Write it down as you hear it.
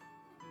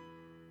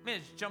I'm going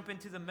to just jump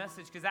into the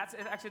message because that's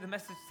actually the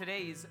message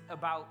today is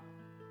about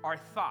our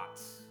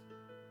thoughts.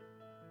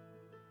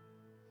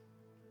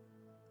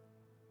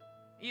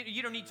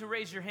 You don't need to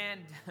raise your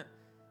hand,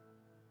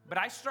 but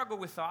I struggle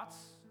with thoughts.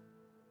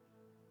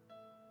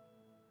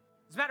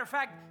 As a matter of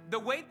fact, the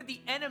way that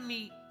the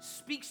enemy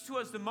speaks to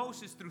us the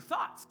most is through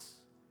thoughts.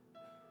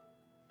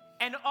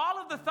 And all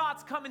of the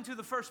thoughts come into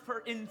the first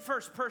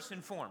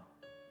person form.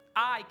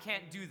 I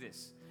can't do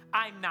this.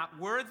 I'm not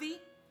worthy.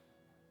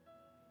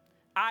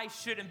 I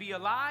shouldn't be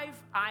alive.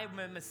 I'm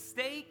a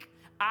mistake.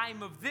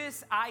 I'm of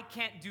this. I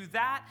can't do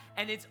that.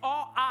 And it's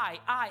all I.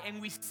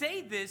 And we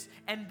say this,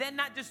 and then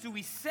not just do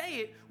we say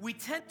it, we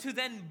tend to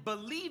then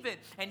believe it.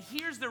 And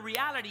here's the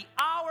reality.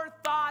 Our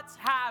thoughts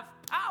have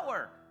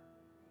power.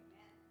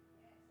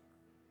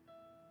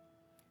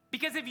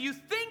 Because if you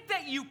think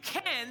that you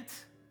can't,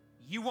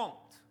 you won't.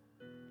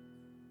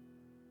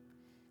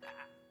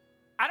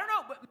 I don't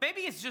know, but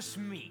maybe it's just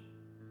me.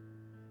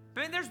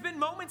 But there's been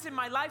moments in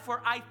my life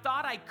where I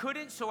thought I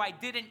couldn't, so I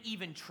didn't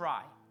even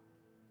try.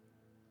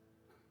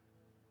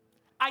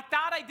 I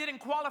thought I didn't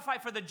qualify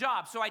for the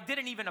job, so I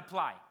didn't even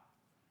apply.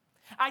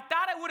 I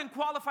thought I wouldn't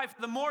qualify for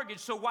the mortgage,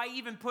 so why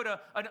even put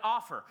an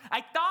offer?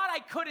 I thought I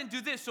couldn't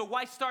do this, so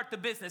why start the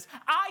business?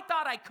 I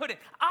thought I couldn't.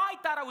 I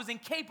thought I was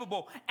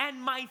incapable,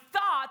 and my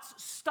thoughts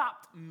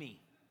stopped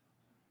me.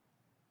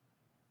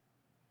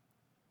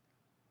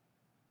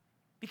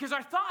 Because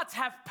our thoughts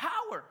have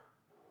power.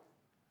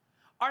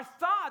 Our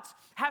thoughts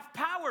have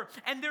power,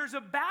 and there's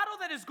a battle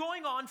that is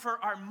going on for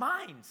our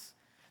minds.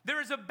 There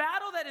is a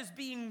battle that is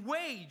being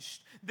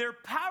waged. They're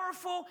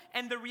powerful,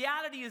 and the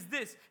reality is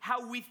this: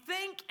 how we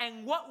think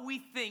and what we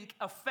think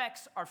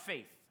affects our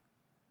faith.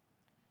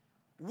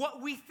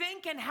 What we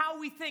think and how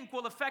we think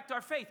will affect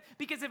our faith.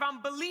 Because if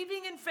I'm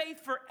believing in faith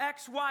for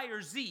X, Y,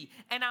 or Z,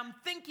 and I'm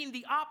thinking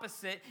the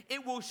opposite,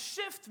 it will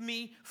shift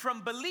me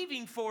from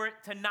believing for it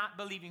to not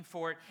believing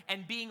for it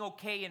and being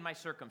okay in my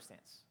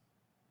circumstance.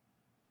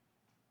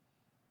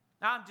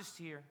 Now I'm just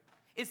here.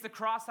 It's the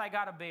cross I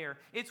got to bear.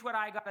 It's what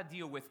I got to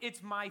deal with.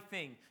 It's my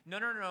thing.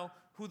 No.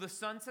 Who the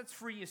Son sets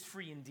free is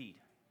free indeed.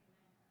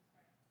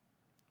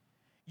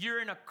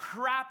 You're in a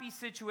crappy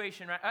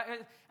situation, right?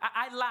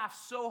 I laughed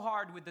so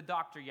hard with the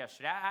doctor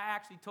yesterday. I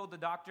actually told the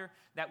doctor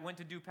that went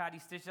to do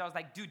Patty's stitches. I was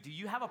like, dude, do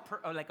you have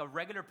a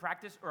regular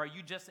practice, or are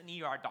you just an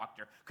ER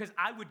doctor? Because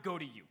I would go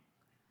to you.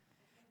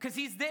 Because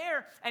he's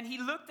there, and he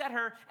looked at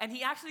her, and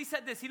he actually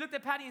said this. He looked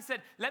at Patty and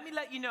said, let me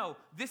let you know,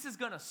 this is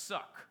going to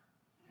suck.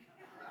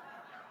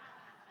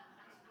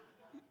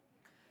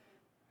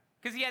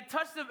 Because he had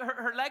touched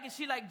her leg, and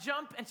she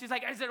jumped, and she's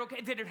like, I said,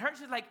 okay, did it hurt?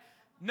 She's like,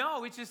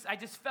 no, I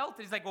just felt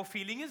it. He's like, well,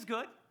 feeling is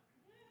good.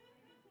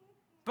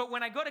 But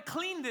when I go to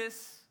clean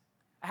this,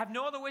 I have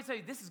no other way to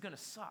say, this is going to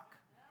suck.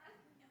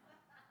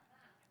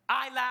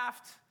 I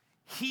laughed.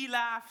 He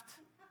laughed.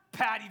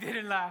 Patty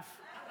didn't laugh.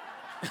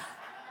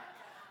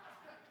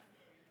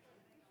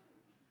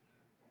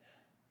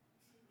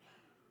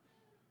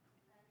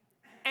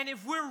 And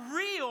if we're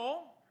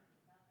real,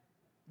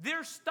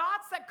 there's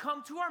thoughts that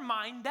come to our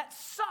mind that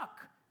suck.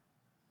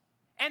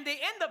 And they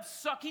end up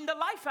sucking the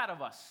life out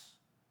of us.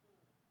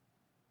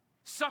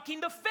 Sucking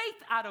the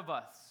faith out of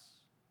us.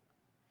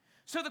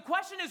 So the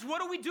question is,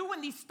 what do we do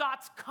when these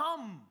thoughts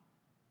come?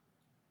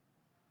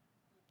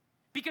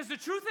 Because the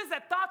truth is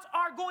that thoughts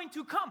are going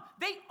to come.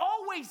 They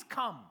always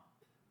come.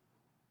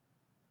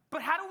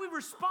 But how do we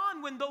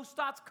respond when those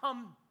thoughts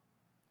come?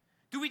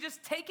 Do we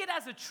just take it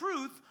as a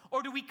truth,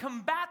 or do we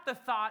combat the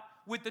thought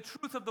with the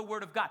truth of the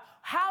Word of God?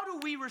 How do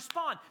we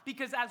respond?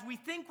 Because as we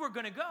think we're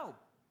going to go.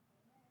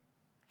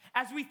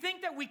 As we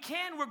think that we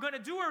can, we're going to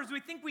do, or as we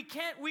think we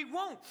can't, we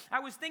won't. I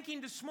was thinking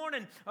this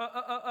morning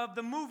of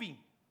the movie.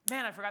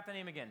 Man, I forgot the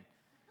name again.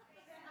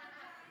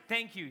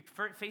 Thank you.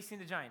 For Facing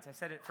the Giants. I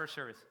said it first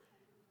service.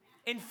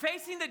 In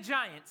Facing the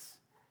Giants,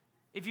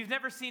 if you've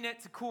never seen it,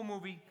 it's a cool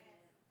movie.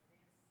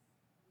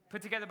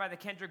 Put together by the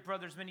Kendrick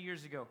brothers many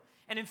years ago.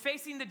 And in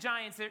Facing the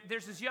Giants,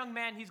 there's this young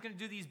man, he's going to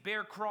do these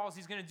bear crawls,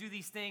 he's going to do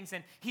these things,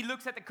 and he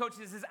looks at the coach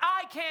and says,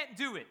 I can't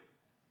do it.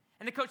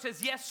 And the coach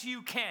says, yes,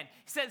 you can.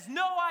 He says,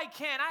 no, I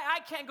can't.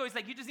 I can't go. He's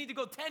like, you just need to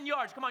go 10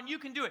 yards. Come on, you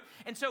can do it.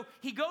 And so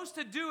he goes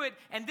to do it,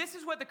 and this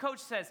is what the coach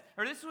says,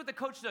 or this is what the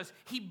coach does.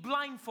 He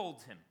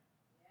blindfolds him.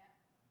 Yeah.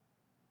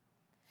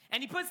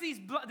 And he puts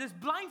this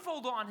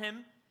blindfold on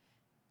him,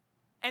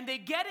 and they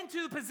get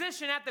into the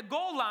position at the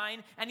goal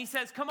line, and he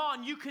says, come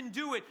on, you can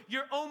do it.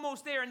 You're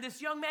almost there. And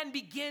this young man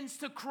begins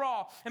to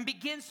crawl and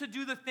begins to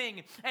do the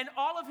thing. And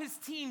all of his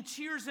team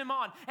cheers him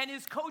on. And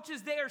his coach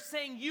is there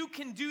saying, you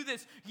can do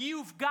this.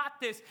 You've got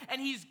this.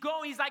 And he's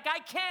going. He's like, I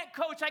can't,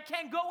 coach. I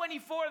can't go any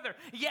further.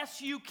 Yes,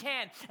 you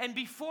can. And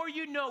before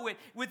you know it,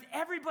 with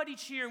everybody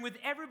cheering, with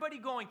everybody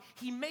going,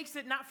 he makes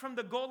it not from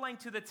the goal line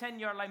to the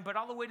 10-yard line, but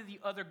all the way to the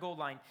other goal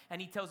line.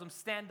 And he tells him,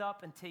 stand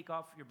up and take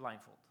off your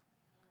blindfold.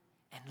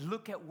 And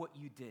look at what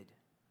you did.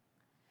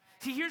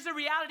 See, here's the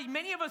reality.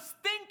 Many of us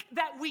think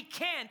that we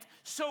can't,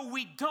 so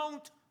we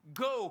don't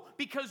go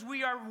because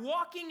we are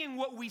walking in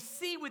what we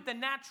see with the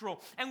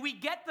natural, and we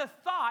get the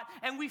thought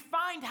and we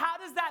find, how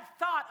does that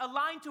thought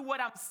align to what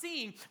I'm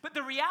seeing? But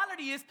the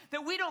reality is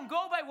that we don't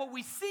go by what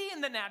we see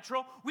in the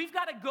natural. We've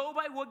got to go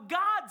by what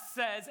God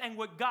says and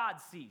what God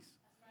sees.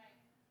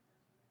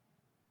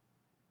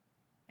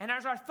 And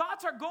as our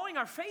thoughts are going,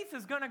 our faith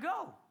is going to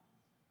go.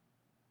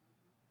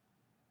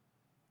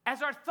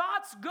 As our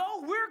thoughts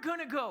go, we're going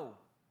to go,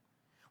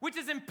 which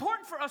is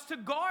important for us to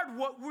guard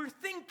what we're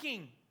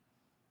thinking.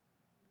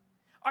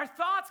 Our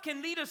thoughts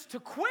can lead us to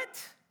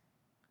quit,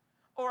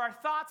 or our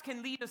thoughts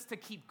can lead us to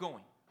keep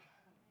going.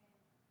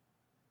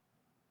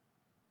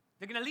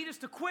 They're going to lead us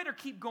to quit or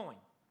keep going.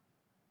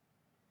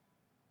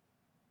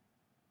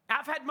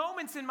 I've had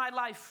moments in my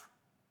life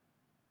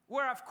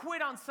where I've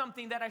quit on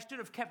something that I should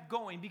have kept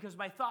going because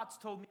my thoughts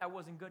told me I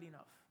wasn't good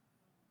enough.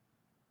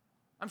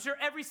 I'm sure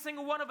every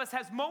single one of us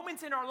has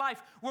moments in our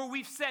life where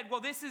we've said, well,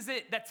 this is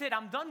it. That's it.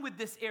 I'm done with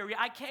this area.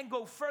 I can't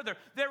go further.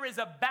 There is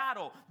a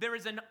battle. There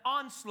is an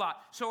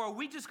onslaught. So are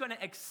we just going to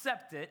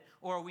accept it,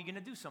 or are we going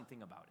to do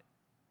something about it?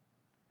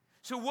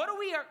 So what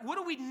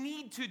do we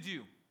need to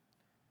do?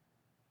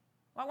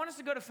 Well, I want us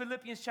to go to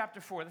Philippians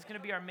chapter 4. That's going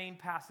to be our main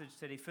passage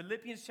today.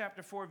 Philippians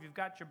chapter 4. If you've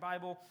got your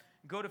Bible,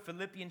 go to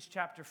Philippians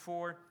chapter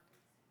 4.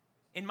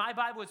 In my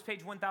Bible, it's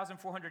page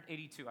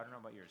 1482. I don't know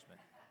about yours, but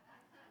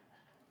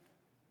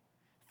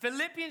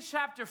Philippians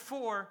chapter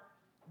 4,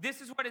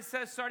 this is what it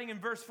says starting in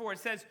verse 4. It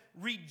says,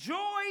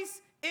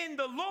 rejoice in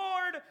the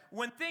Lord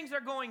when things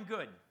are going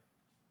good.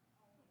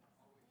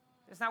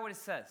 That's not what it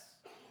says.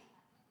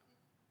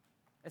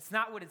 It's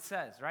not what it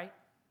says, right?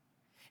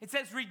 It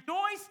says,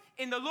 rejoice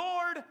in the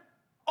Lord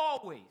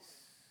always.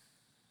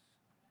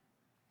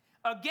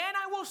 Again,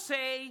 I will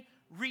say,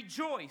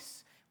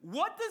 rejoice.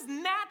 What does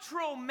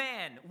natural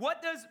man,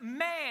 what does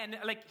man,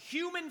 like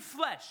human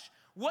flesh,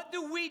 what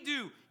do we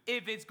do?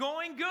 If it's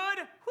going good,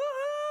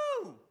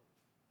 woohoo!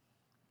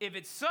 If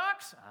it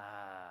sucks,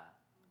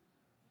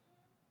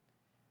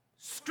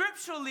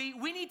 Scripturally,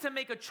 we need to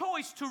make a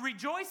choice to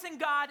rejoice in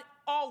God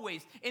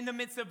always, in the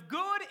midst of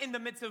good, in the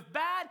midst of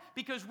bad,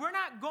 because we're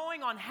not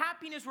going on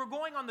happiness, we're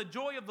going on the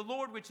joy of the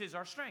Lord, which is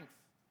our strength.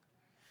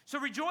 So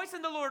rejoice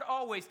in the Lord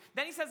always.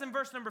 Then he says in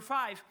verse number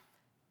 5,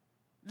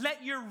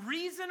 let your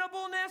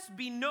reasonableness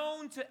be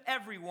known to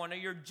everyone, or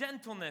your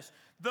gentleness.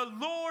 The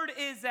Lord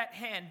is at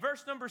hand.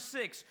 Verse number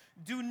 6,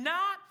 do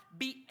not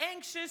be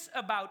anxious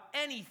about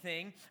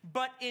anything,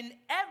 but in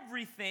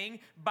everything,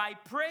 by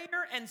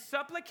prayer and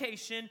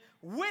supplication,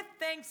 with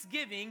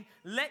thanksgiving,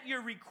 let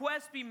your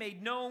requests be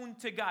made known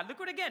to God. Look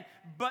what again.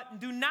 But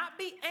do not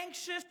be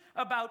anxious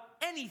about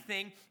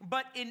anything,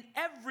 but in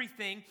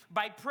everything,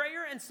 by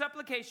prayer and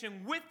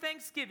supplication, with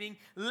thanksgiving,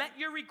 let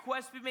your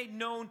requests be made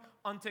known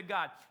unto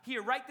God.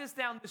 Here, write this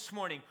down this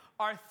morning.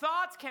 Our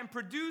thoughts can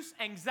produce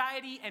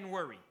anxiety and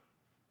worry.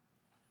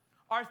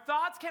 Our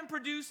thoughts can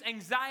produce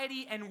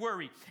anxiety and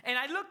worry. And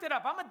I looked it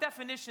up. I'm a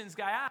definitions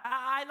guy.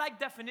 I like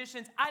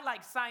definitions. I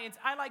like science.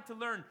 I like to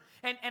learn.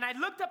 And I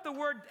looked up the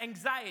word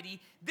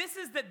anxiety. This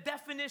is the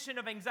definition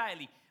of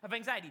anxiety.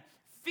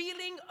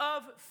 Feeling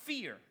of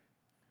fear,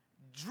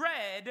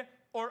 dread,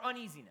 or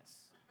uneasiness.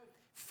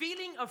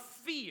 Feeling of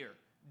fear,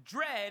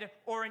 dread,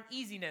 or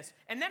uneasiness.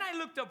 And then I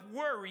looked up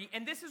worry,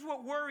 and this is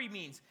what worry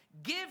means.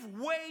 Give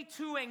way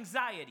to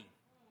anxiety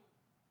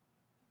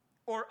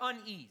or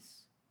unease.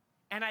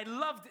 And I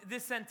loved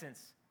this sentence.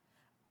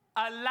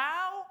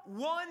 Allow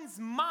one's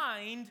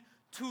mind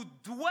to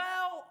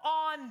dwell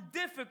on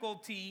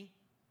difficulty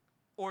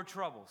or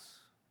troubles.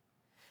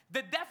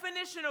 The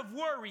definition of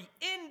worry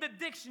in the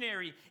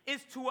dictionary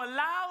is to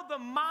allow the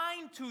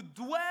mind to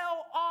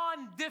dwell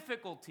on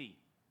difficulty.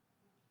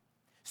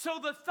 So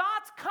the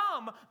thoughts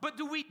come, but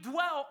do we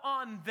dwell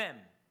on them?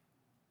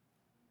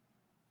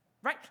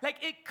 Right? Like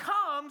it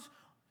comes.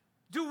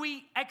 Do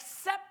we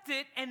accept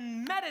it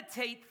and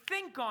meditate,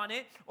 think on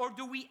it, or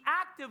do we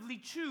actively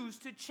choose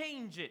to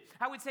change it?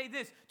 I would say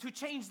this, to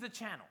change the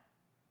channel.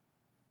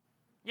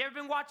 You ever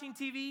been watching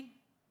TV?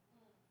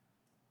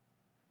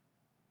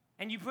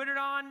 And you put it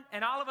on,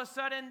 and all of a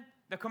sudden,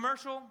 the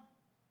commercial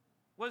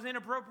was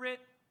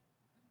inappropriate?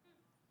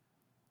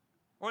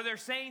 Or they're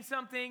saying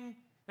something,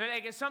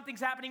 like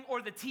something's happening,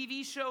 or the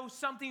TV show,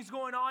 something's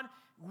going on.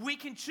 We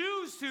can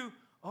choose to,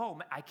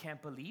 oh, I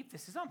can't believe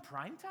this is on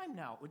prime time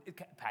now.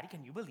 Patty,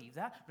 can you believe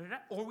that?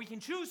 Or we can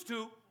choose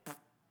to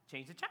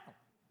change the channel.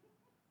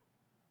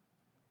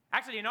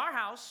 Actually, in our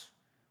house,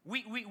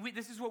 we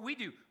this is what we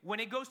do. When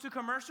it goes to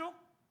commercial,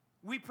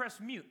 we press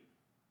mute.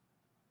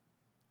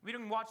 We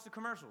don't watch the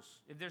commercials.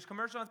 If there's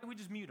commercials, we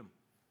just mute them.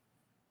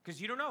 Because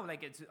you don't know,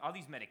 like it's all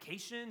these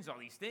medications, all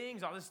these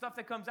things, all this stuff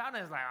that comes out, and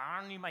it's like, I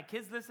don't need my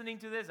kids listening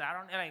to this.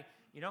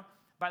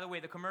 By the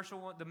way, the commercial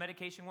one, the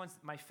medication one's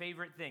my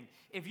favorite thing.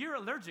 If you're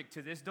allergic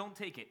to this, don't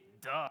take it.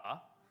 Duh.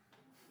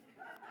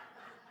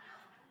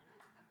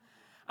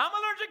 I'm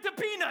allergic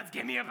to peanuts.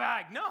 Give me a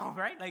bag. No,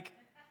 right?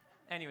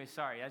 Anyway,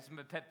 sorry. That's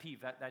my pet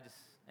peeve.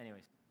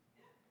 Anyways.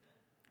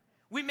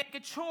 We make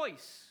a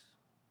choice.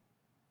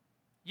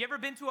 You ever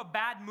been to a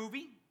bad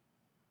movie?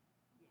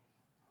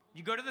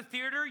 You go to the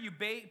theater, you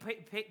pay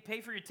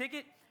for your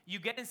ticket, you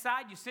get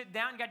inside, you sit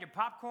down, you got your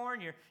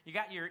popcorn, you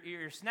got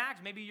your snacks.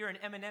 Maybe you're an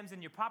M&M's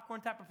and your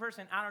popcorn type of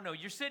person. I don't know.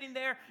 You're sitting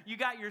there, you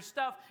got your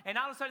stuff, and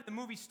all of a sudden the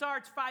movie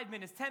starts 5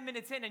 minutes, 10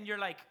 minutes in, and you're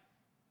like,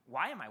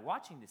 why am I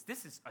watching this?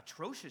 This is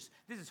atrocious.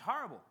 This is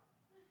horrible.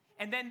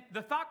 And then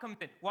the thought comes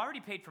in, well, I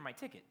already paid for my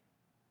ticket.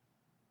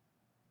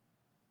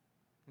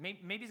 Maybe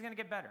it's going to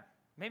get better.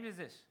 Maybe it's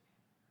this.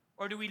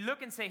 Or do we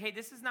look and say, hey,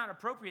 this is not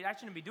appropriate. I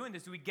shouldn't be doing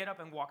this. Do we get up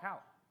and walk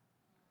out?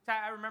 So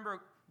I remember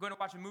going to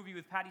watch a movie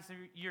with Patty some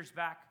years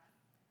back.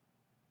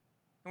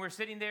 And we were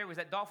sitting there. It was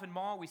at Dolphin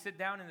Mall. We sit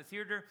down in the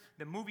theater.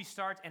 The movie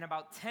starts. And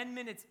about 10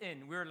 minutes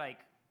in, we were like,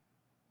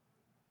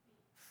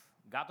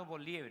 gato por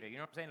liebre. You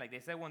know what I'm saying? Like, they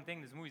said one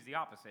thing. This movie's the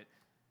opposite.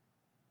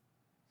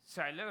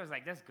 So I was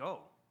like, let's go.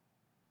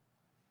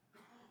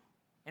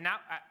 And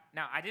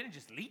now I didn't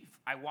just leave.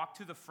 I walked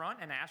to the front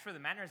and I asked for the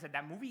manager. I said,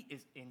 that movie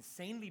is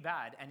insanely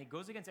bad and it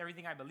goes against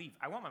everything I believe.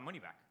 I want my money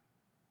back.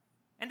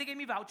 And they gave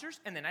me vouchers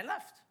and then I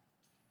left.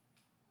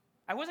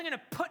 I wasn't going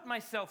to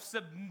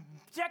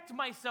subject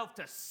myself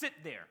to sit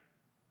there,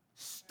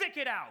 stick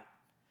it out.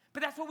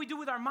 But that's what we do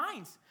with our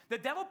minds. The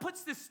devil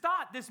puts this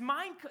thought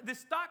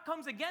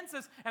comes against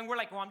us and we're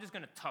like, well, I'm just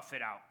going to tough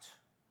it out.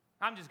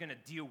 I'm just going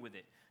to deal with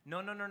it. No.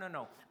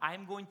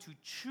 I'm going to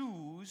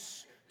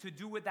choose to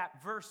do what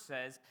that verse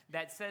says,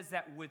 that says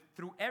that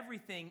through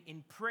everything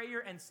in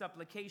prayer and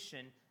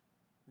supplication,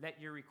 let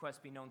your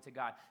request be known to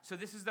God. So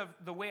this is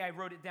the way I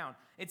wrote it down.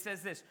 It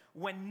says this: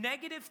 when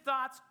negative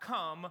thoughts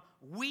come,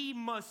 we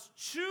must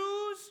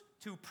choose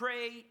to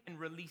pray and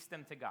release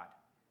them to God.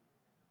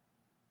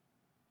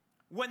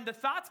 When the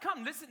thoughts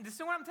come, listen, this is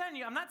what I'm telling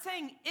you. I'm not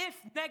saying if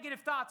negative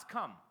thoughts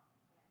come.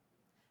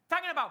 I'm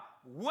talking about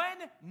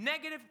when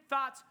negative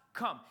thoughts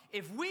come.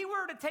 If we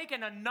were to take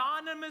an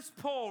anonymous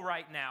poll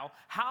right now,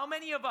 how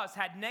many of us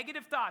had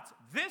negative thoughts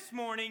this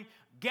morning,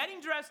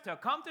 getting dressed to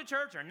come to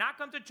church or not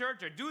come to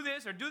church or do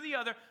this or do the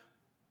other,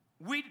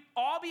 we'd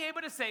all be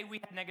able to say we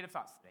had negative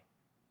thoughts today.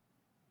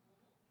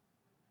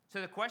 So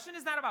the question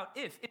is not about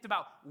if, it's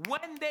about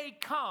when they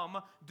come,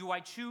 do I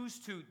choose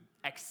to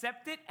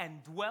accept it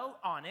and dwell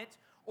on it,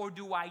 or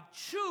do I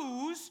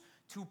choose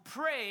to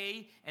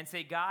pray and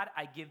say, God,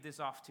 I give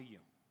this off to you?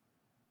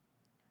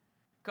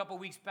 A couple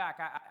weeks back,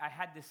 I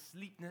had this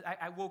sleepiness.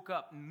 I woke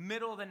up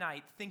middle of the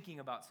night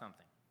thinking about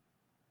something.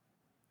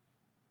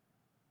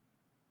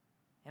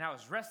 And I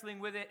was wrestling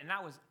with it, and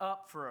I was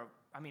up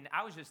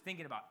I was just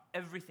thinking about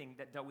everything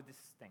that dealt with this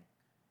thing.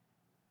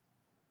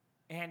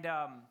 And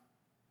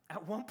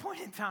at one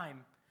point in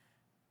time,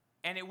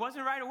 and it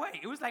wasn't right away,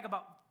 it was like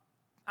about,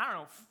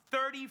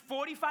 30,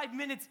 45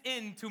 minutes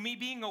into me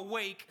being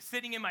awake,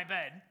 sitting in my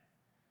bed.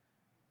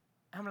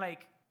 I'm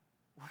like,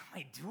 what am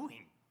I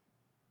doing?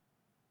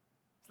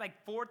 It's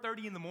like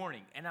 4:30 in the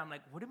morning, and I'm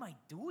like, what am I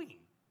doing?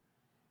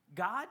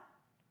 God,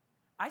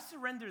 I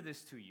surrender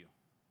this to you.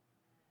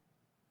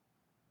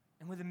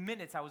 And within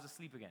minutes, I was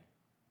asleep again.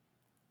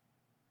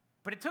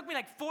 But it took me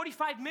like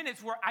 45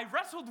 minutes where I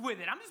wrestled with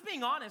it. I'm just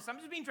being honest. I'm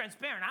just being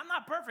transparent. I'm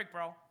not perfect,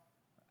 bro.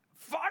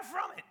 Far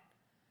from it.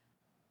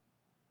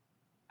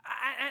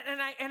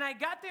 I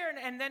got there,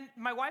 and then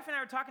my wife and I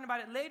were talking about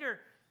it later.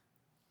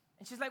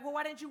 And she's like, well,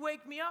 why didn't you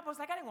wake me up? I was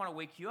like, I didn't want to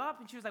wake you up.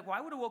 And she was like, well,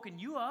 I would have woken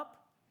you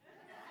up.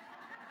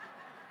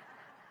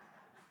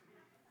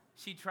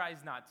 She tries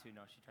not to.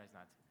 No, she tries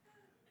not to.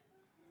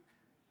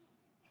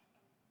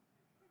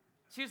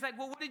 She was like,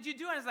 well, what did you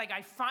do? And I was like,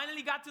 I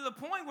finally got to the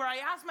point where I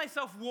asked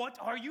myself, what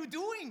are you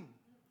doing?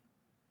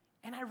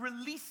 And I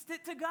released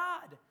it to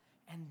God.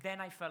 And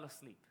then I fell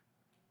asleep.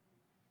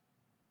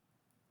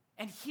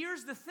 And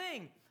here's the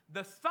thing.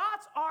 The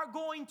thoughts are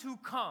going to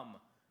come.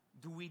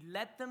 Do we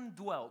let them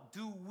dwell?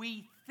 Do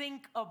we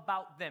think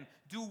about them?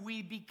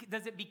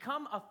 Does it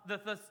become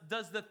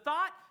does the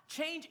thought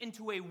change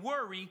into a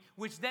worry,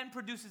 which then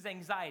produces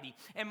anxiety?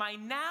 Am I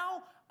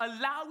now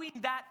allowing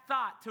that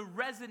thought to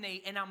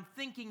resonate, and I'm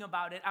thinking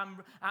about it?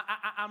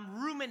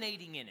 I'm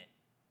ruminating in it,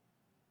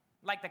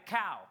 like the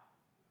cow.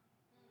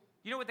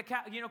 You know what the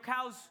cow? You know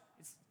cows.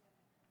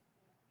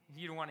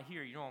 You don't want to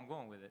hear. You know where I'm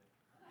going with it.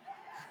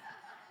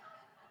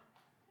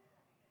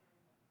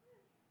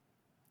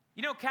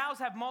 You know, cows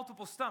have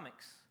multiple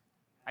stomachs.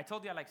 I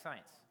told you I like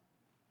science.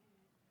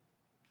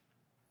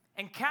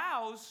 And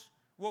cows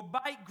will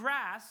bite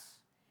grass,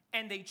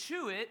 and they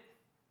chew it,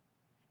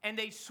 and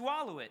they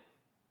swallow it.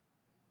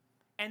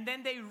 And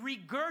then they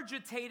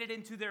regurgitate it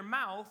into their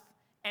mouth,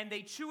 and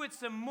they chew it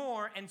some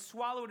more and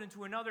swallow it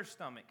into another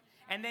stomach.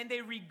 And then they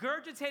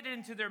regurgitate it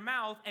into their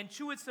mouth and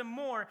chew it some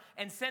more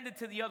and send it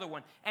to the other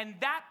one. And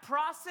that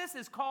process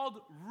is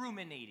called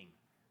ruminating.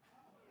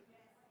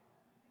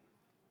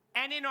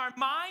 And in our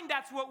mind,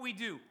 that's what we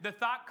do. The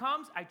thought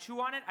comes, I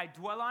chew on it, I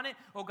dwell on it.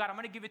 Oh God, I'm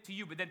going to give it to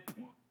you. But then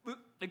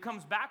it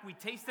comes back, we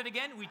taste it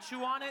again, we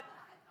chew on it.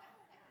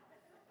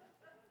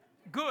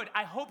 Good.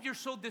 I hope you're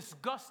so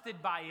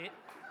disgusted by it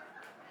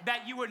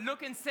that you would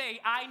look and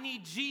say, I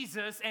need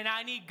Jesus and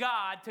I need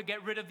God to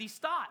get rid of these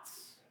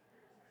thoughts.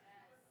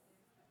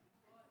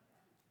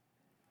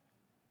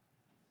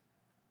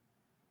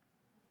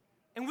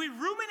 And we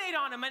ruminate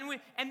on them,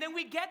 and then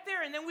we get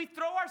there, and then we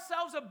throw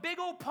ourselves a big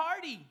old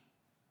party.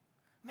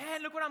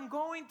 Man, look what I'm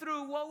going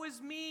through. Woe is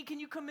me. Can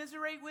you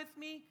commiserate with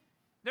me?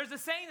 There's a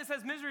saying that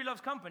says misery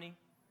loves company.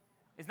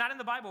 It's not in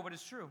the Bible, but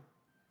it's true.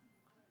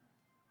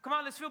 Come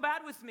on, let's feel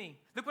bad with me.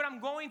 Look what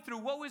I'm going through.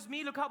 Woe is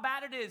me. Look how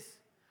bad it is.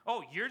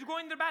 Oh, you're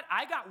going through bad?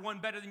 I got one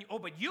better than you. Oh,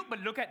 but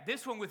look at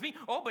this one with me.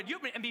 Oh, but you,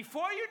 and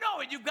before you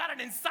know it, you've got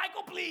an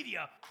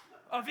encyclopedia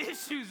of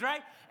issues,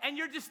 right? And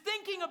you're just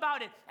thinking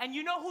about it. And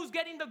you know who's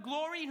getting the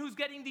glory and who's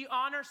getting the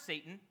honor?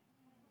 Satan.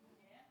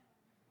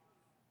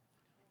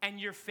 And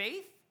your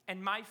faith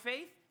and my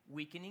faith,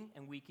 weakening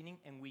and weakening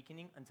and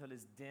weakening until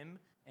it's dim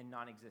and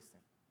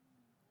non-existent.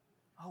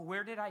 Oh,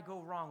 where did I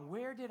go wrong?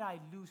 Where did I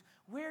lose?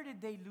 Where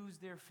did they lose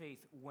their faith?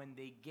 When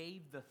they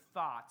gave the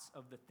thoughts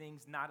of the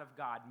things not of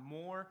God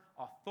more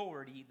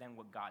authority than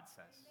what God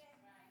says.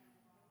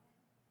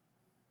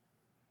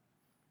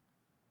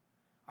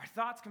 Our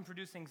thoughts can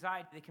produce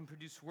anxiety. They can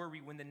produce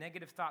worry. When the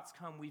negative thoughts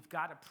come, we've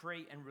got to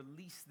pray and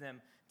release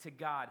them to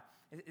God.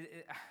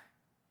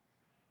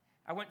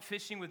 I went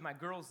fishing with my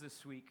girls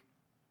this week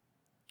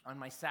on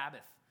my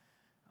Sabbath.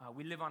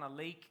 We live on a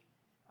lake.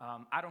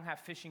 I don't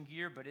have fishing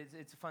gear, but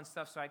it's fun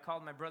stuff. So I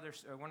called my brother,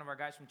 one of our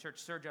guys from church,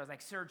 Serge. I was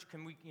like, Serge,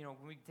 can we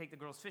take the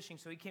girls fishing?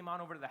 So he came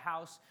on over to the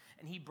house,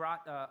 and he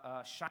brought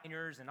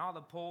shiners and all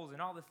the poles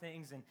and all the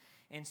things.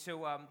 And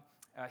so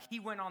he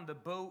went on the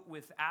boat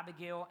with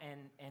Abigail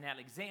and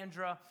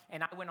Alexandra,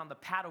 and I went on the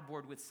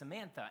paddleboard with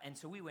Samantha. And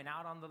so we went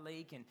out on the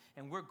lake,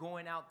 and we're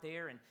going out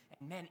there, and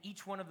man,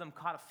 each one of them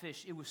caught a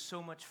fish. It was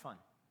so much fun.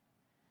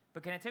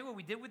 But can I tell you what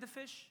we did with the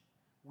fish?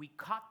 We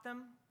caught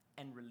them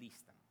and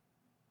released them.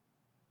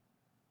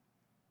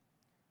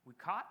 We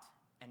caught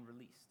and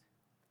released.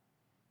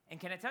 And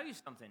can I tell you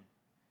something?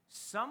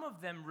 Some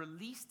of them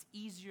released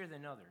easier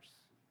than others.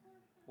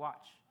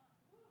 Watch.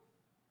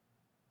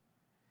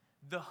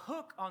 The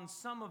hook on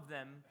some of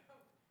them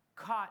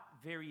caught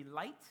very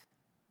light,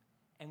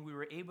 and we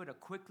were able to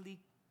quickly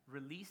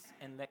release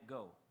and let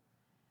go.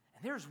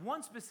 And there's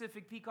one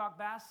specific peacock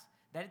bass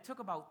that it took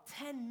about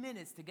 10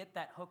 minutes to get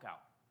that hook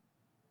out.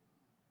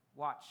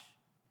 Watch.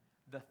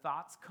 The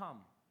thoughts come.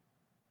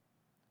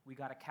 We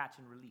got to catch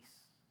and release.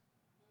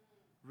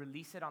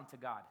 Release it onto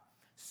God.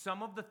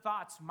 Some of the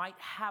thoughts might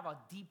have a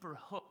deeper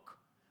hook,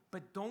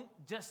 but don't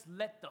just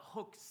let the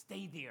hook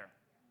stay there.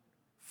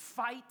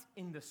 Fight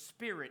in the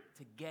spirit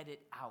to get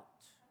it out.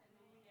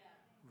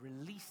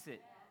 Release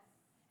it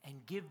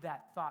and give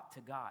that thought to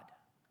God.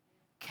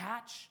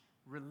 Catch,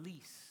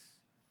 release.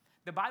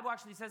 The Bible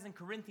actually says in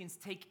Corinthians,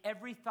 take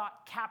every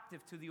thought captive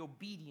to the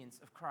obedience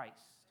of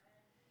Christ.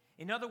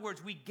 In other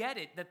words, we get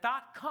it. The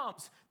thought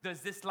comes.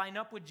 Does this line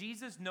up with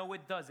Jesus? No,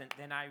 it doesn't.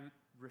 Then I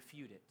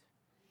refute it.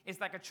 It's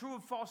like a true or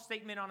false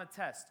statement on a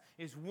test.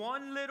 Is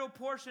one little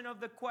portion of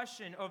the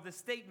question of the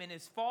statement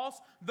is false,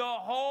 the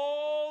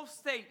whole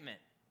statement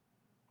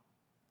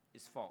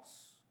is false.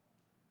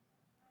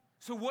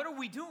 So what are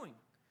we doing?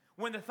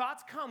 When the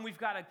thoughts come, we've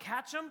got to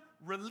catch them,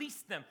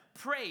 release them,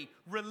 pray,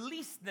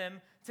 release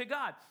them to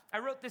God. I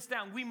wrote this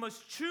down. We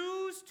must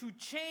choose to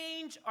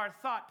change our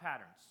thought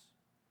patterns.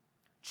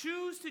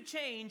 Choose to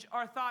change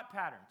our thought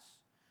patterns.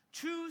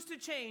 Choose to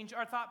change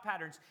our thought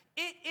patterns.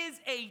 It is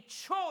a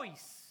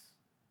choice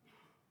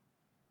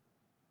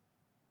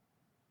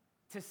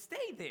to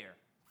stay there,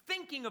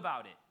 thinking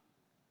about it,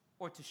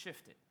 or to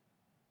shift it.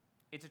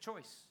 It's a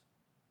choice.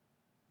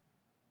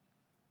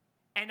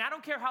 And I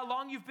don't care how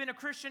long you've been a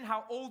Christian,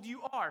 how old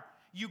you are.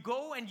 You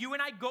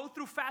and I go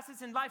through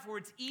facets in life where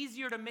it's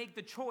easier to make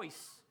the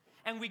choice.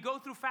 And we go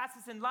through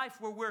facets in life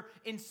where we're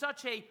in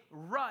such a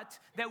rut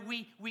that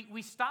we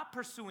stop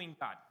pursuing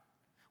God.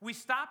 We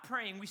stop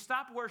praying, we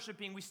stop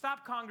worshiping, we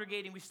stop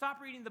congregating, we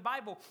stop reading the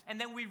Bible, and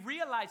then we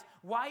realize,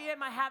 why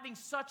am I having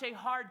such a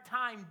hard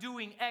time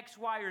doing X,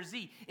 Y, or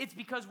Z? It's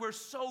because we're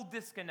so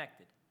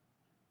disconnected.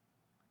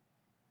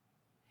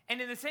 And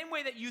in the same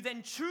way that you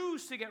then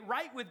choose to get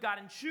right with God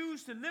and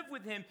choose to live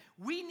with Him,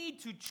 we need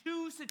to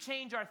choose to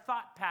change our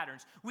thought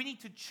patterns. We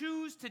need to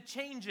choose to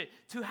change it,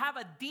 to have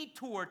a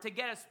detour to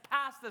get us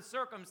past the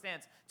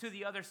circumstance to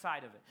the other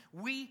side of it.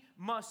 We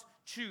must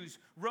choose.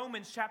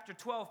 Romans chapter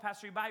 12,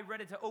 Pastor Ibai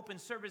read it to open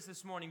service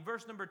this morning.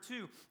 Verse number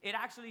 2, it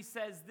actually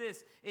says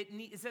this.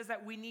 It says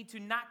that we need to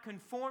not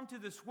conform to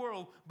this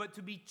world, but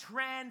to be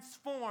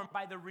transformed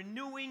by the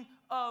renewing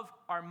of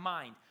our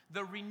mind.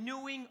 The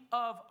renewing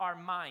of our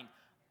mind.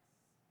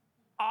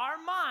 Our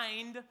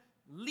mind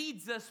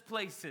leads us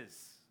places,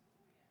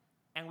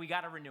 and we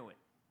got to renew it.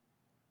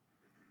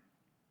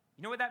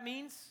 You know what that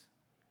means?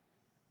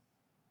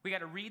 We got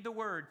to read the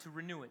word to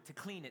renew it, to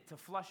clean it, to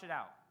flush it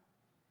out.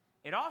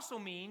 It also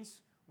means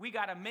we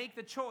got to make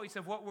the choice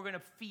of what we're going to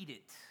feed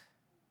it.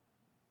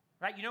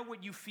 Right? You know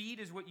what you feed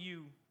is what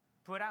you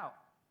put out.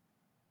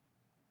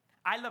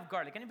 I love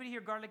garlic. Anybody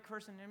here garlic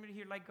person? Anybody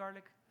here like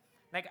garlic?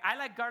 Like, I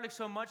like garlic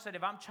so much that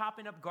if I'm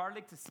chopping up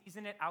garlic to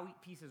season it, I'll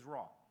eat pieces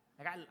raw.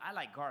 Like, I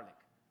like garlic.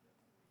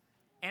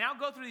 And I'll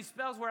go through these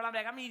spells where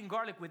I'm eating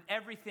garlic with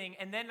everything,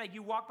 and then, like,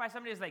 you walk by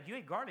somebody that's like, you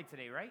ate garlic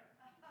today, right?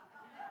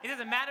 It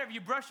doesn't matter if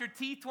you brush your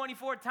teeth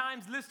 24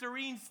 times,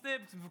 Listerine,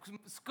 snips,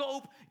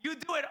 scope, you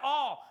do it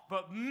all.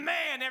 But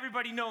man,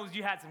 everybody knows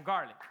you had some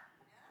garlic.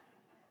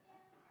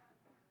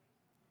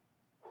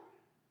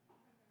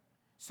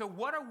 So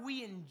what are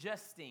we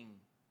ingesting?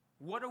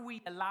 What are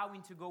we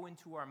allowing to go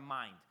into our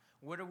mind?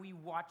 What are we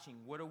watching?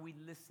 What are we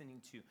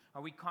listening to?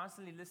 Are we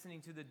constantly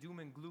listening to the doom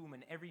and gloom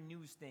and every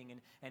news thing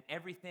and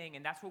everything?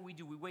 And that's what we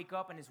do. We wake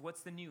up and it's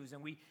what's the news?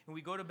 And we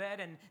go to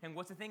bed and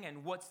what's the thing?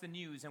 And what's the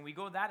news? And we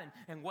go that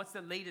and what's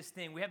the latest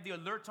thing? We have the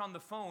alerts on the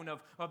phone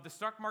of the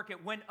stock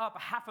market went up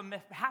half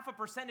a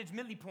percentage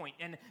millipoint.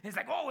 And it's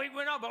like, oh, it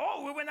went up.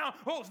 Oh, it went down.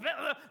 Oh,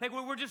 like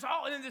we're just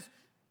all in this.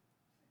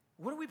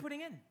 What are we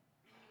putting in?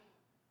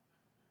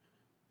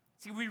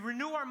 See, we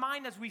renew our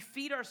mind as we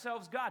feed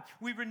ourselves God.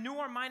 We renew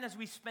our mind as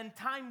we spend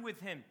time with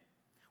Him.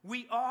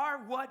 We are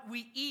what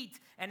we eat.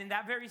 And in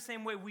that very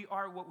same way, we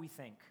are what we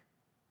think.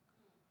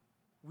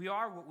 We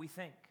are what we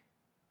think.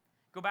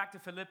 Go back to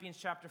Philippians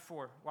chapter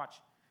 4. Watch.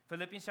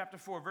 Philippians chapter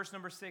 4, verse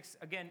number 6.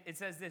 Again, it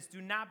says this.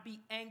 Do not be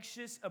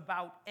anxious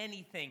about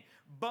anything,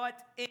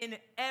 but in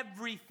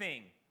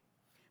everything.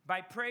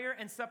 By prayer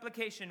and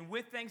supplication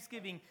with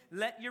thanksgiving,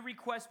 let your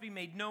requests be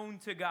made known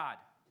to God.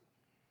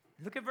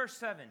 Look at verse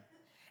 7.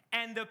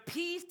 And the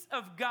peace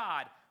of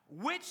God,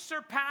 which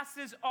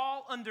surpasses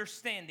all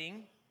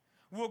understanding,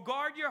 will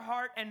guard your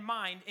heart and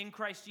mind in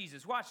Christ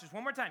Jesus. Watch this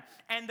one more time.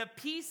 And the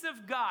peace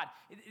of God,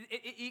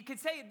 you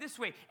could say it this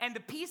way, and the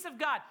peace of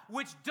God,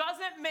 which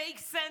doesn't make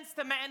sense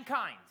to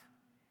mankind.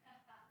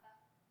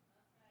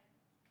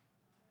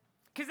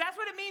 Because that's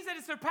what it means that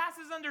it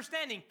surpasses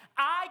understanding.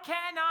 I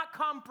cannot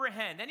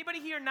comprehend.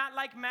 Anybody here not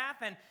like math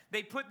and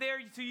they put there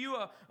to you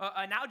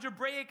an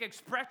algebraic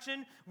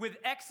expression with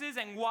X's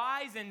and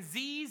Y's and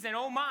Z's and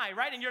oh my,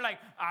 right? And you're like,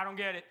 I don't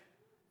get it.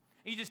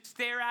 And you just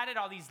stare at it,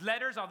 all these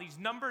letters, all these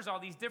numbers, all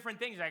these different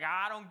things. You're like,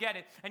 I don't get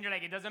it. And you're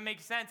like, it doesn't make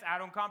sense. I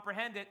don't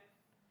comprehend it.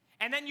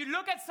 And then you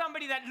look at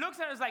somebody that looks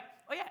at it and is like,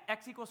 oh yeah,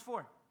 X equals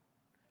 4.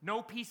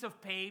 No piece of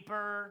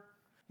paper,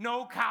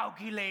 no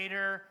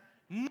calculator,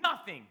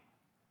 nothing.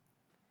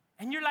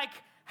 And you're like,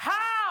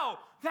 how?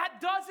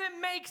 That doesn't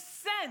make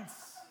sense.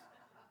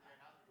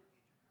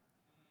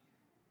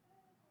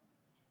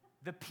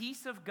 The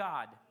peace of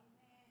God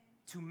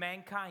to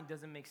mankind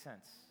doesn't make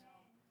sense.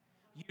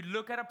 You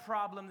look at a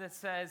problem that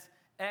says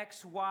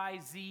X, Y,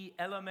 Z,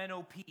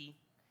 LMNOP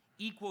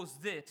equals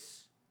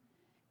this,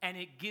 and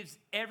it gives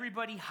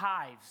everybody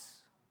hives,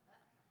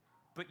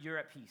 but you're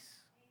at peace.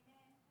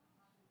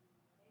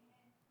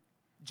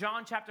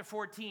 John chapter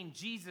 14,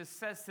 Jesus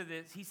says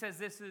he says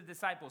this to the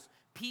disciples,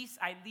 peace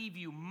I leave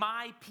you,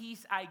 my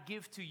peace I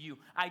give to you.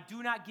 I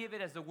do not give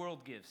it as the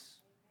world gives.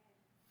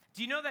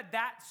 Do you know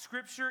that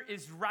scripture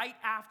is right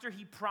after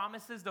he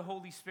promises the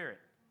Holy Spirit?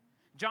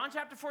 John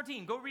chapter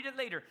 14, go read it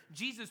later.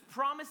 Jesus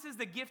promises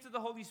the gift of the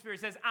Holy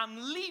Spirit. He says,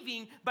 I'm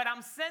leaving, but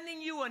I'm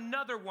sending you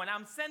another one.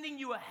 I'm sending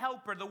you a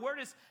helper. The word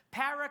is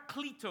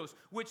parakletos,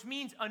 which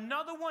means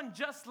another one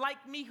just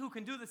like me who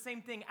can do the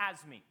same thing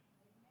as me.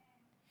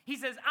 He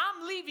says,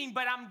 I'm leaving,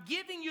 but I'm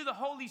giving you the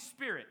Holy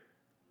Spirit.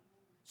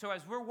 So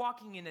as we're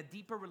walking in a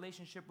deeper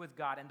relationship with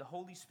God and the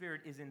Holy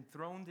Spirit is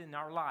enthroned in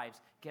our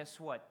lives, guess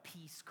what?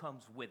 Peace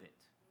comes with it.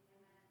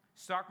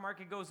 Stock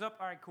market goes up,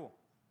 all right, cool.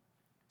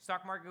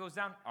 Stock market goes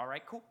down, all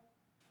right, cool.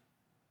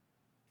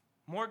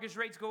 Mortgage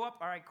rates go up,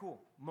 all right,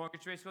 cool.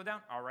 Mortgage rates go down,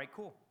 all right,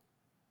 cool.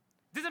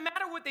 Doesn't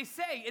matter what they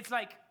say, it's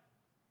like,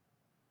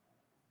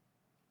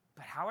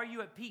 but how are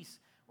you at peace?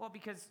 Well,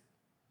 because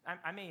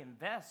I may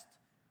invest,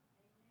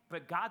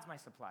 but God's my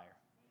supplier.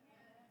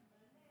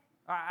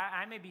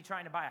 I may be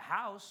trying to buy a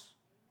house,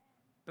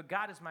 but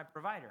God is my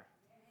provider.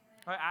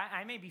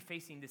 I may be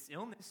facing this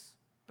illness,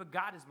 but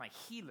God is my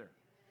healer.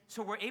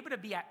 So we're able to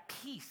be at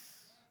peace.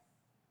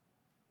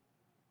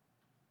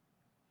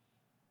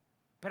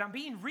 But I'm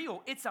being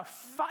real. It's a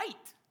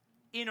fight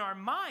in our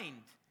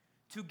mind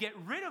to get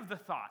rid of the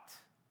thought,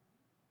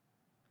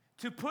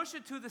 to push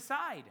it to the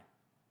side.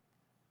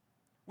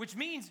 Which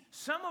means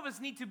some of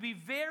us need to be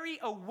very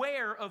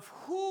aware of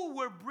who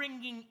we're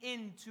bringing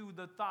into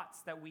the thoughts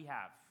that we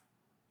have.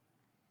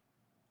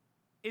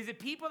 Is it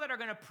people that are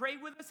going to pray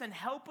with us and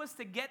help us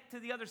to get to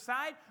the other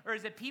side? Or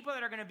is it people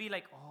that are going to be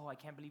like, oh, I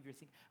can't believe you're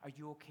thinking, are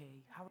you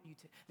okay? How are you?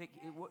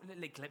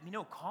 Like, let me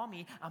know. Call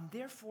me. I'm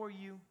there for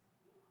you.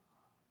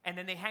 And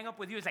then they hang up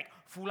with you. It's like,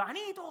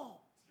 fulanito,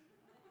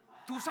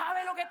 tú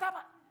sabes lo que está.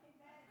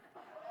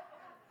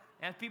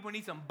 And people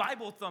need some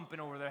Bible thumping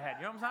over their head.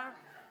 You know what I'm saying?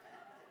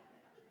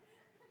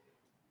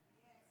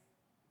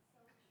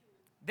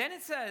 Then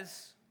it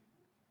says,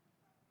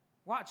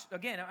 watch,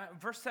 again,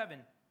 verse 7.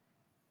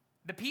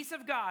 The peace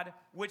of God,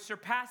 which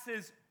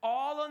surpasses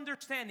all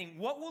understanding,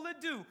 what will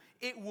it do?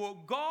 It will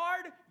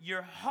guard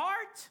your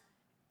heart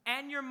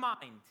and your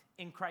mind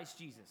in Christ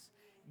Jesus.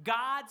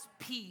 God's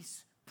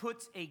peace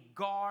puts a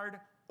guard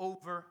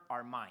over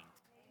our mind.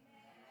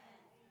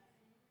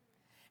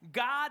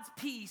 God's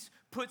peace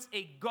puts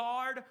a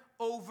guard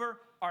over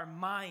our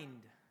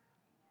mind.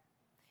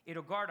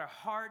 It'll guard our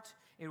heart.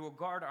 It will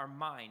guard our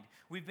mind.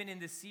 We've been in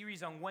this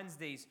series on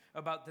Wednesdays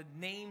about the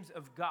names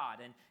of God.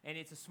 And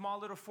it's a small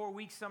little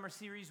 4-week summer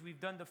series. We've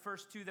done the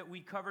first 2 that we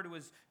covered. It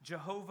was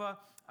Jehovah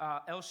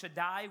El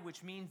Shaddai,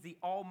 which means the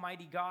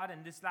Almighty God.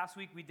 And this last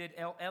week we did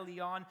El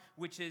Elyon,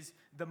 which is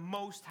the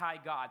Most High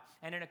God.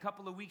 And in a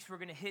couple of weeks we're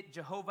going to hit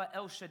Jehovah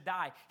El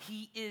Shaddai.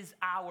 He is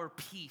our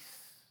peace.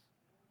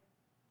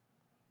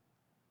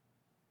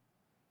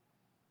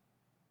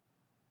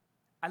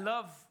 I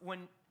love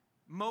when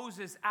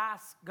Moses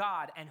asked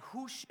God, and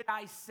who should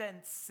I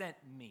sent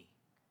me?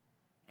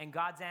 And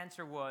God's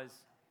answer was,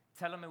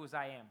 tell him it was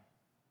I am. Amen.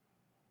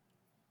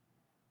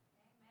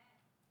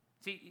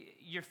 See,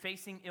 you're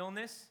facing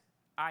illness,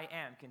 I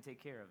am can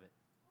take care of it.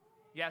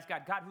 You ask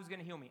God, God, who's going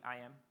to heal me? I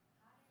am.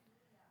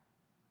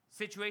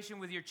 Situation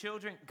with your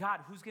children,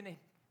 God, who's going to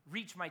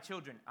reach my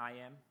children? I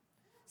am.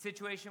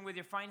 Situation with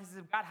your finances,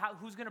 God,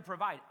 who's going to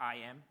provide? I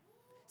am.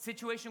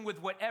 Situation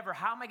with whatever,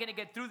 how am I going to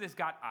get through this?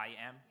 God, I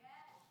am.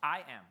 I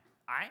am.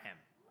 I am.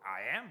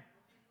 I am.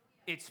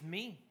 It's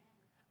me.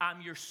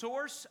 I'm your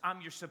source.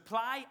 I'm your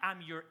supply.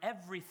 I'm your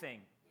everything.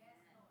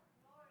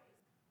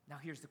 Now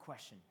here's the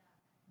question.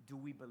 Do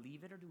we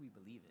believe it or do we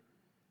believe it?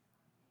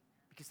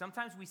 Because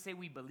sometimes we say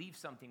we believe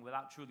something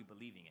without truly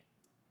believing it.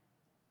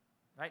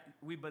 Right?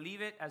 We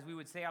believe it, as we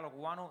would say a lo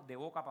cubano, de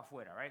boca para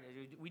afuera, right?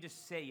 We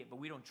just say it, but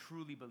we don't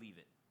truly believe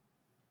it.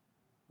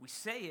 We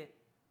say it,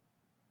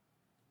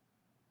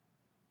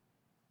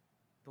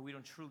 but we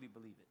don't truly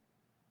believe it.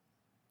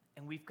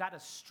 And we've got to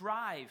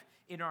strive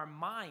in our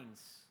minds.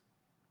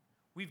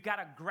 We've got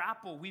to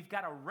grapple. We've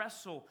got to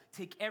wrestle.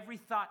 Take every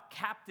thought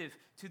captive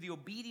to the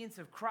obedience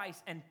of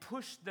Christ and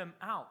push them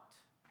out.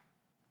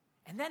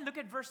 And then look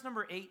at verse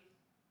number 8.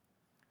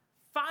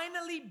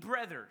 Finally,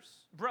 brethren,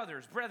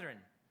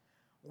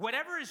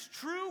 whatever is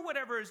true,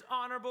 whatever is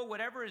honorable,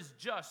 whatever is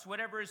just,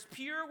 whatever is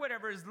pure,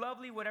 whatever is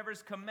lovely, whatever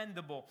is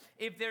commendable,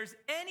 if there's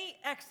any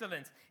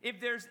excellence,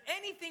 if there's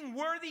anything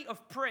worthy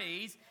of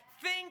praise,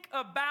 think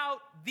about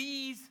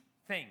these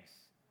things.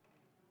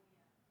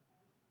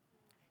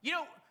 You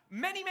know,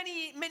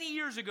 many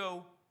years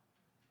ago,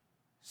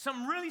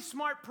 some really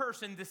smart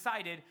person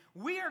decided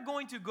we are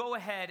going to go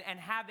ahead and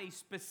have a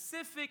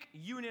specific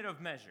unit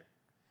of measure.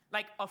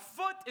 Like a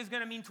foot is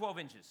going to mean 12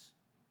 inches.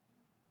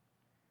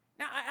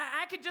 Now,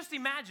 I could just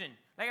imagine,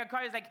 like a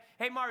car is like,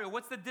 hey, Mario,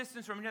 what's the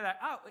distance from here to that?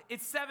 Oh,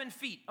 it's 7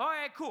 feet. All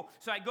right, cool.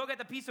 So I go get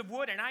the piece of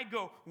wood, and I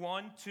go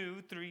 1,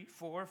 2, 3,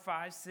 4,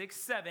 5, 6,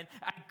 7.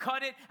 I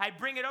cut it. I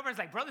bring it over. It's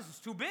like, bro, this is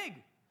too big.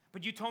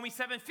 But you told me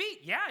 7 feet.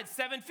 Yeah, it's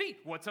 7 feet.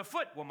 What's a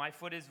foot? Well, my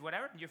foot is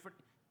whatever. Your foot.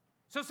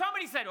 So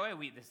somebody said, oh,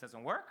 wait, this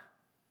doesn't work.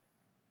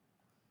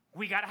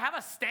 We got to have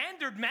a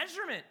standard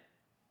measurement.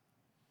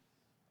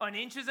 An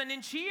inch is an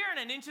inch here, and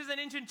an inch is an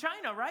inch in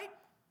China, right?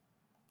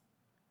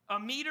 A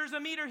meter is a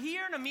meter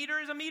here, and a meter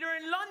is a meter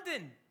in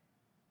London.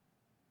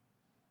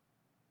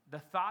 The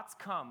thoughts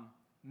come,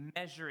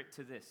 measure it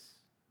to this.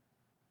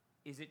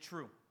 Is it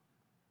true?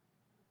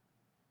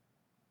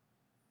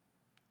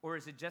 Or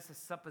is it just a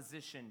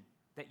supposition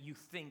that you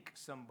think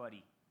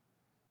somebody?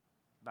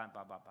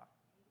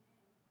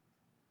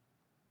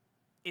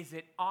 Is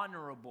it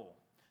honorable?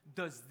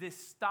 Does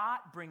this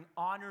thought bring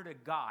honor to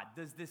God?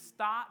 Does this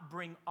thought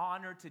bring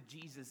honor to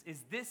Jesus?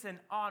 Is this an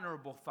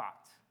honorable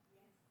thought?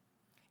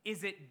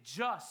 Is it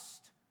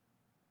just?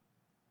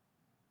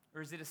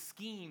 Or is it a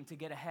scheme to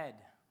get ahead?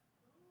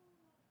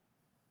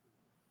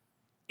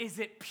 Is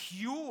it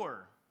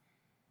pure?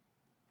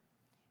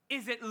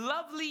 Is it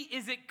lovely?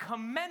 Is it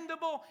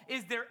commendable?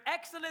 Is there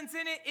excellence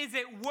in it? Is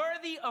it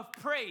worthy of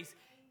praise?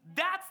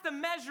 That's the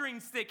measuring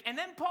stick. And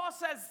then Paul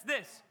says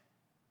this.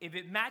 If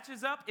it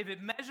matches up, if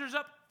it measures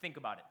up, think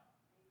about it.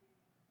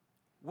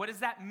 What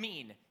does that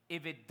mean?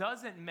 If it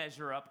doesn't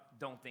measure up,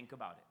 don't think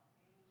about it.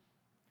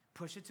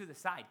 Push it to the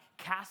side.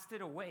 Cast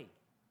it away.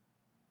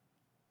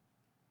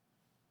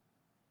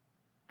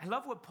 I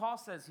love what Paul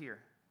says here.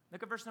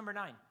 Look at verse number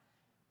 9.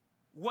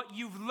 What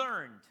you've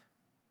learned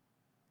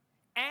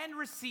and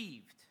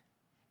received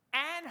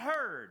and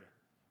heard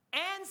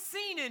and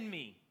seen in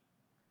me,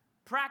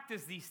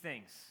 practice these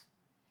things,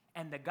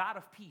 and the God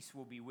of peace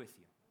will be with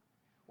you.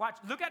 Watch,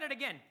 look at it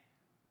again.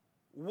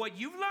 What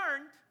you've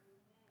learned,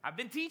 I've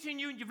been teaching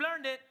you, you've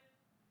learned it,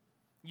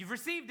 you've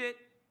received it,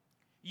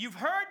 you've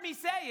heard me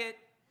say it,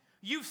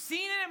 you've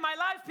seen it in my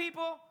life,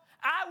 people.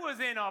 I was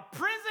in a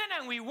prison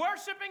and we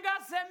worshiped and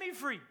God set me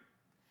free.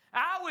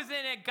 I was in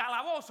a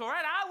calabozo,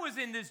 right? I was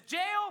in this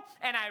jail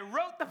and I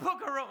wrote the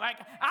book of Romans. Like,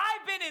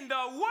 I've been in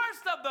the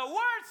worst of the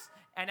worst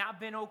and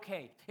I've been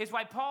okay. It's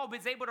why Paul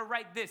was able to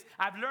write this.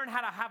 I've learned how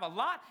to have a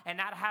lot and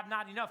not have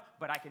not enough,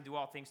 but I can do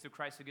all things through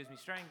Christ who gives me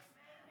strength.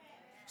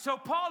 So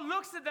Paul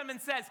looks at them and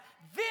says,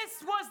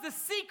 this was the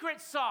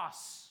secret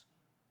sauce.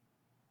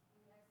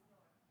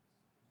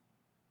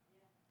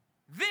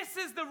 This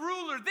is the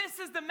ruler. This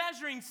is the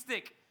measuring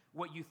stick.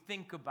 What you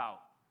think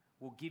about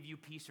will give you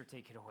peace or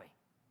take it away.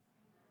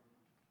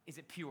 Is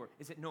it pure?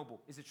 Is it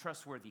noble? Is it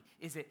trustworthy?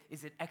 Is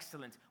it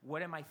excellent?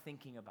 What am I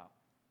thinking about?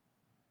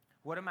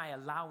 What am I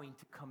allowing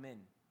to come in?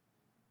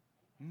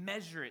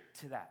 Measure it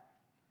to that.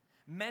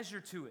 Measure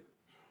to it.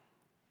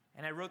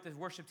 And I wrote this,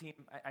 worship team,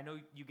 I know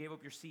you gave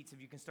up your seats.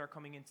 If you can start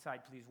coming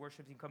inside, please.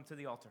 Worship team, come to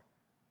the altar.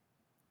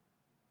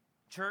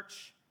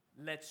 Church,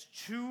 let's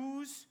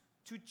choose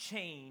to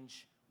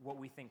change what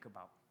we think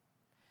about.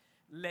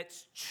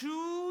 Let's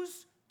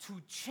choose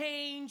to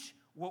change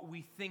what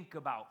we think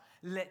about.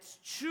 Let's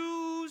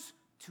choose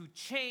to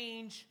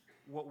change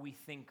what we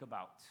think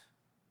about.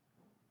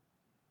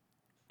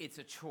 It's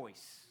a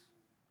choice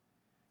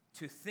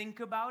to think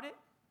about it,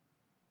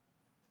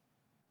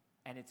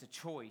 and it's a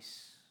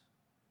choice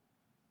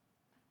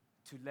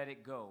to let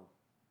it go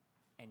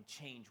and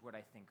change what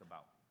I think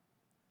about.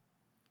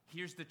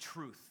 Here's the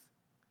truth.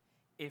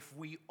 If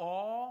we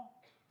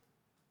all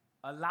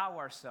allow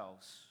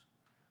ourselves,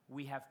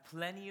 we have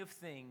plenty of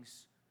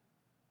things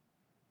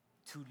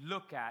to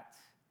look at,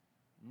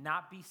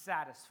 not be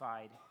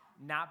satisfied,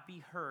 not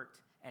be hurt,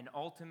 and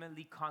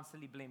ultimately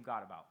constantly blame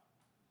God about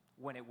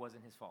when it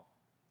wasn't his fault.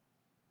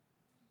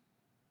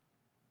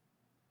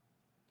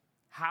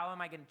 How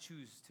am I going to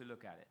choose to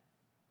look at it?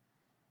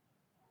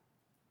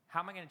 How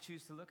am I going to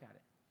choose to look at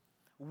it?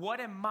 What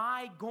am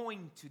I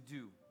going to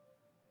do?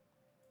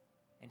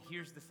 And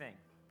here's the thing.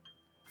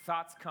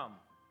 Thoughts come.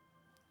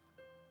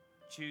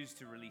 Choose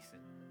to release it.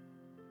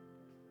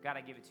 God,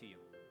 I give it to you.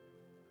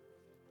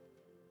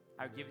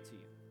 I give it to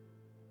you.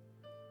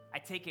 I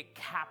take it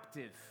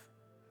captive,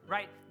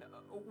 right?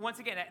 Once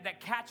again,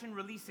 that catch and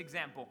release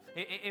example.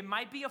 It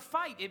might be a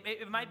fight.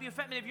 It might be a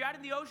fight. I mean, if you're out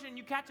in the ocean and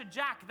you catch a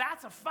jack,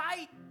 that's a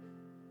fight.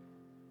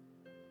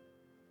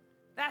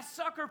 That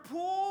sucker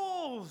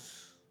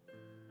pulls.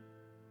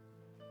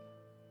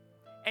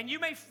 And you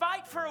may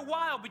fight for a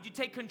while, but you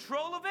take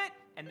control of it,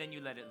 and then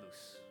you let it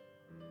loose.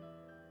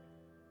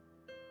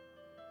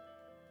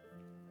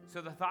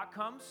 So the thought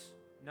comes,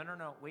 no,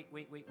 wait.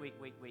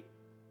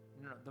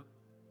 No,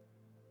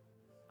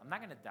 I'm not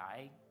going to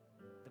die.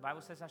 The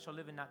Bible says I shall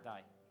live and not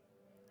die.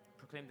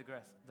 Proclaim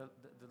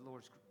the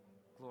Lord's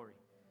glory.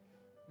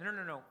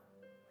 No.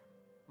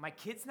 My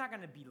kid's not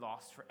going to be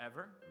lost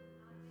forever.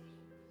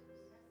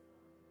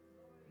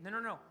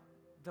 No.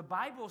 The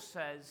Bible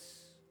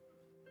says,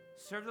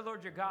 serve the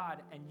Lord your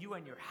God, and you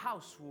and your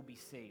house will be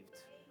saved.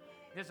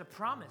 There's a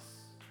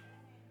promise.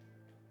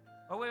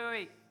 Oh,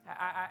 wait.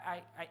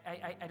 I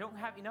don't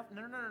have enough.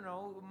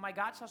 No. My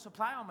God shall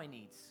supply all my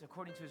needs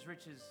according to his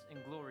riches and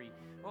glory.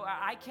 Well,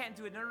 I can't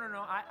do it. No.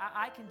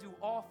 I can do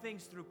all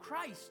things through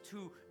Christ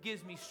who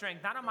gives me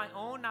strength. Not on my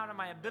own, not on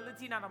my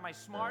ability, not on my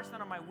smarts, not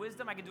on my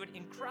wisdom. I can do it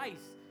in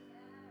Christ.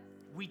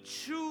 We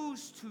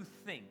choose to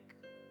think.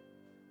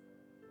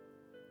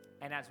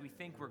 And as we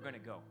think, we're going to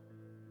go.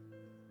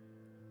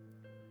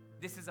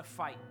 This is a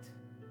fight.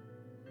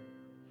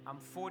 I'm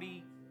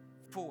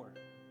 44.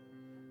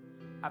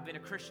 I've been a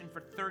Christian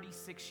for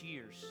 36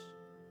 years.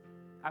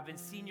 I've been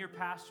senior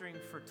pastoring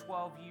for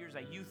 12 years. I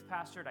youth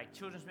pastored, I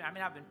children's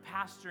ministry. I've been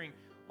pastoring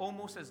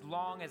almost as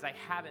long as I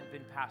haven't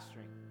been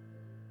pastoring.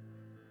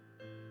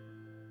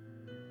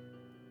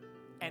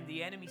 And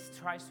the enemy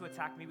tries to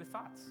attack me with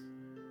thoughts.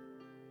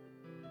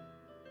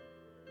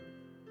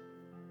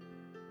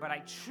 But I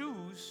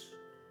choose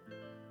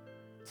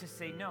to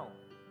say no.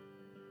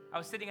 I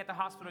was sitting at the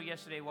hospital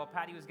yesterday while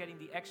Patty was getting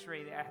the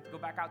x-ray. I had to go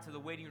back out to the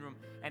waiting room,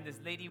 and this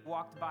lady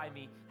walked by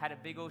me, had a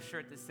big old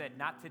shirt that said,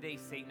 "Not today,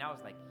 Satan." I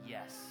was like,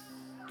 yes.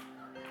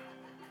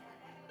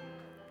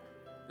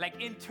 Like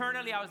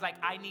internally, I was like,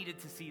 I needed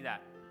to see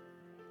that.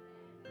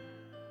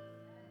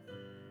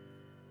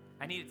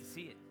 I needed to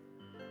see it.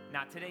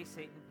 Not today,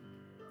 Satan.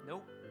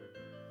 Nope.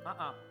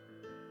 Not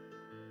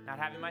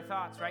having my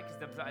thoughts, right? Because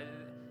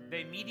the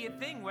immediate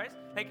thing was,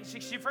 like,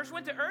 she first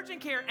went to urgent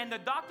care, and the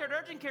doctor at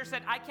urgent care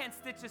said, I can't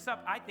stitch this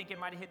up. I think it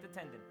might have hit the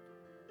tendon.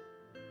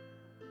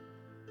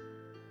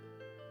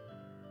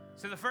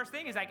 So the first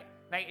thing is, like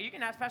you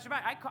can ask Pastor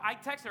Matt. I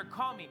text her,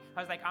 call me. I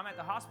was like, I'm at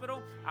the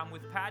hospital. I'm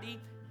with Patty.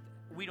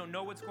 We don't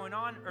know what's going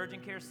on.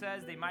 Urgent care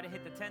says they might have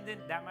hit the tendon.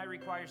 That might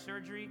require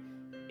surgery.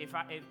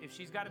 If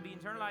she's got to be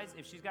internalized,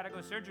 if she's got to go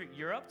to surgery,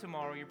 you're up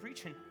tomorrow. You're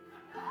preaching.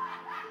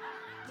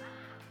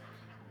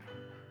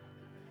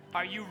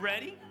 Are you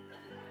ready?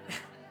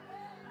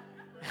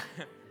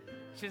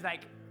 She's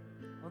like,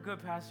 we're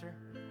good, Pastor.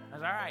 I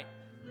was all right.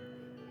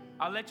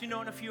 I'll let you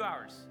know in a few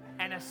hours.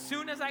 And as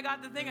soon as I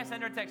got the thing, I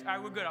sent her a text. All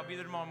right, we're good. I'll be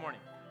there tomorrow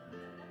morning.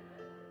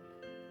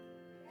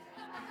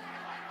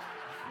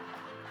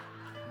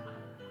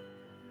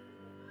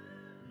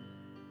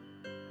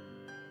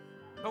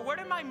 But where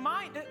did my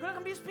mind, look,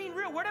 I'm just being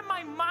real. Where did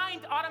my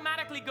mind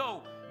automatically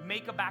go?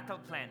 Make a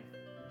backup plan.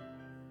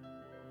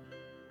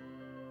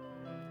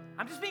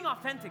 I'm just being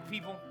authentic,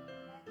 people.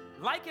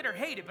 Like it or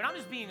hate it, but I'm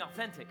just being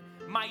authentic.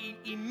 My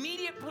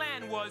immediate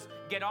plan was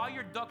get all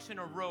your ducks in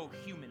a row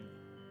humanly.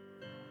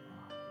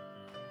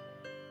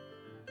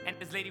 And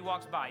this lady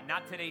walks by.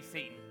 Not today,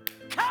 Satan.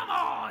 Come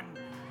on!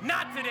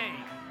 Not today.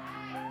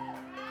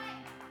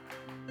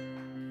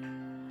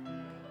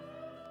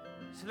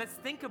 So let's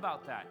think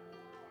about that.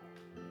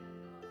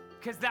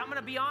 Because I'm going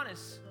to be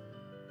honest.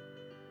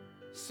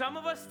 Some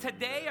of us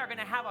today are going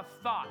to have a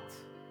thought.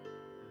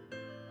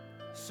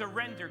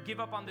 Surrender. Give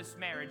up on this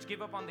marriage.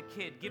 Give up on the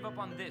kid. Give up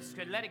on this.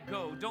 Let it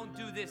go. Don't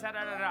do this. Da,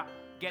 da, da, da.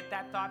 Get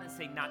that thought and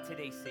say, not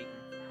today, Satan.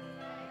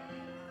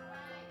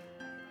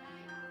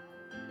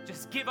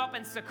 Just give up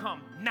and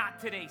succumb. Not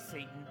today,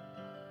 Satan.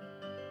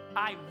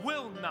 I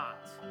will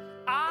not.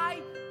 I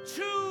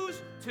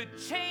choose to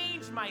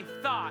change my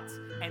thoughts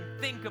and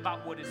think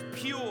about what is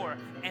pure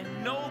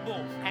and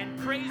noble and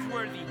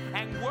praiseworthy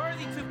and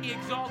worthy to be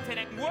exalted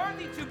and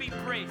worthy to be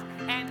praised.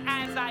 And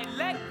as I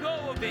let go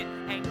of it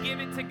and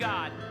give it to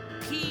God,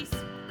 peace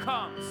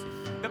comes.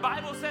 The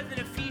Bible says in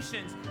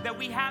Ephesians that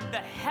we have the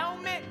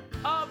helmet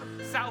of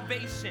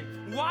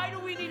salvation. Why do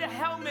we need a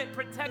helmet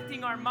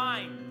protecting our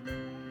mind?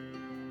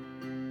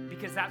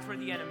 Because that's where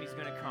the enemy's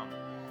going to come.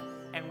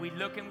 And we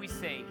look and we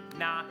say,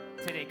 not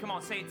today. Come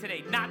on, say it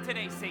today. Not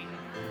today, Satan.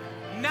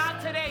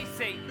 Not today,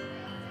 Satan.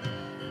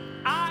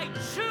 I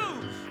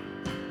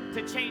choose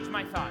to change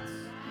my thoughts.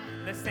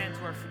 Let's stand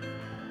to our feet.